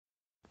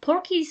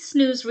Porky's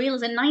Snooze Reel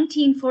is a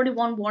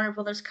 1941 Warner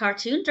Brothers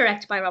cartoon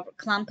directed by Robert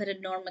Clampett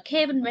and Norm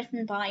McCabe and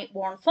written by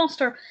Warren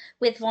Foster,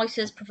 with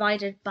voices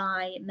provided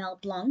by Mel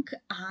Blanc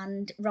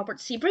and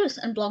Robert C. Bruce.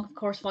 And Blanc, of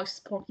course, voices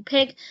Porky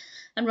Pig,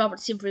 and Robert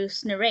C.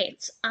 Bruce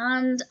narrates.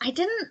 And I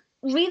didn't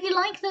really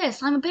like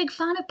this. I'm a big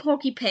fan of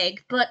Porky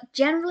Pig, but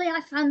generally I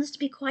found this to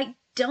be quite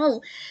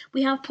dull.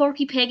 We have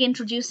Porky Pig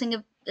introducing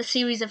a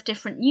series of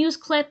different news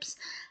clips,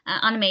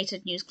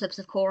 animated news clips,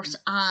 of course,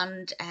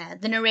 and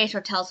the narrator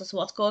tells us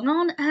what's going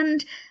on,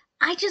 and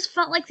I just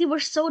felt like they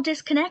were so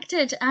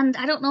disconnected, and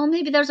I don't know,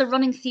 maybe there's a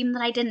running theme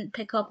that I didn't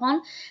pick up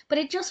on, but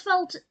it just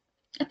felt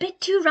a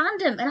bit too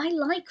random, and I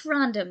like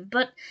random,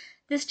 but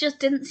this just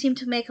didn't seem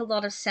to make a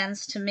lot of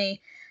sense to me.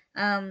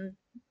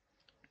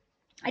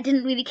 I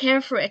didn't really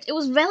care for it. It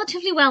was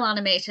relatively well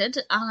animated,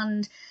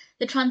 and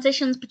the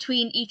transitions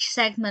between each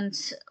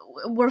segment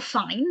were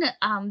fine.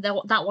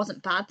 That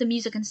wasn't bad. The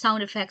music and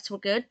sound effects were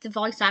good. The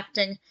voice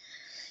acting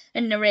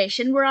and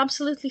narration were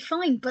absolutely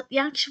fine. But the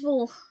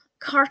actual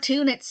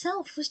cartoon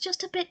itself was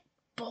just a bit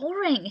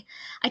boring.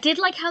 I did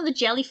like how the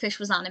jellyfish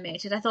was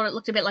animated. I thought it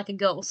looked a bit like a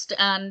ghost,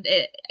 and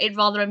it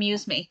rather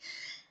amused me.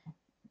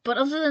 But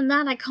other than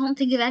that, I can't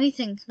think of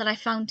anything that I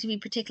found to be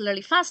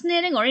particularly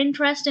fascinating or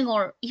interesting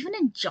or even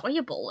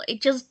enjoyable.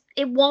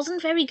 It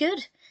wasn't very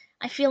good.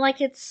 I feel like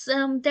it's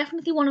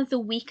definitely one of the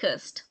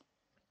weakest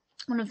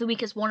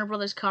Warner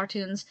Brothers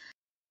cartoons.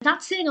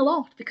 That's saying a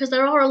lot, because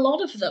there are a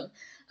lot of them.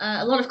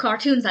 A lot of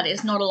cartoons, that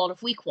is, not a lot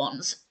of weak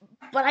ones.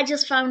 But I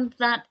just found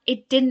that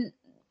it didn't,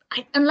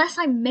 unless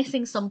I'm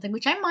missing something,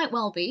 which I might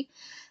well be,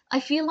 I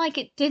feel like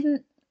it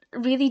didn't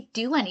really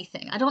do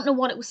anything. I don't know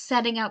what it was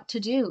setting out to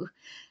do.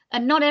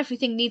 And not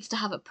everything needs to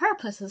have a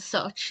purpose as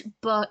such,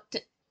 but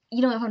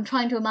you know, if I'm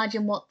trying to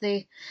imagine what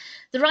the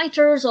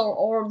writers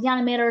or the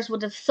animators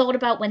would have thought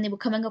about when they were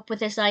coming up with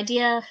this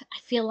idea, I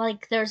feel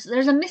like there's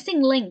a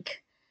missing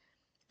link.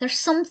 There's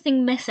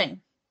something missing,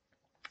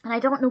 and I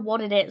don't know what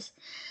it is.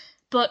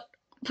 But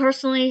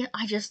personally,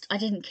 I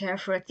didn't care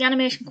for it. The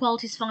animation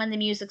quality's fine, the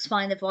music's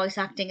fine, the voice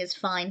acting is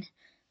fine,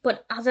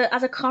 but as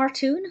a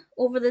cartoon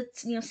over the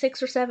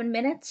 6 or 7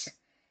 minutes,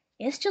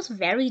 it's just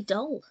very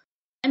dull.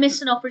 I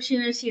missed an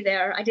opportunity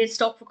there. I did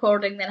stop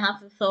recording, then have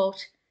the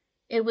thought,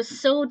 it was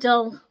so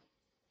dull.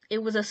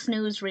 It was a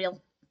snooze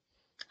reel.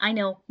 I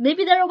know.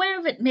 Maybe they're aware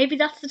of it. Maybe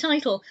that's the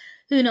title.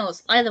 Who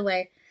knows? Either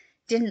way,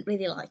 didn't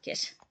really like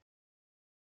it.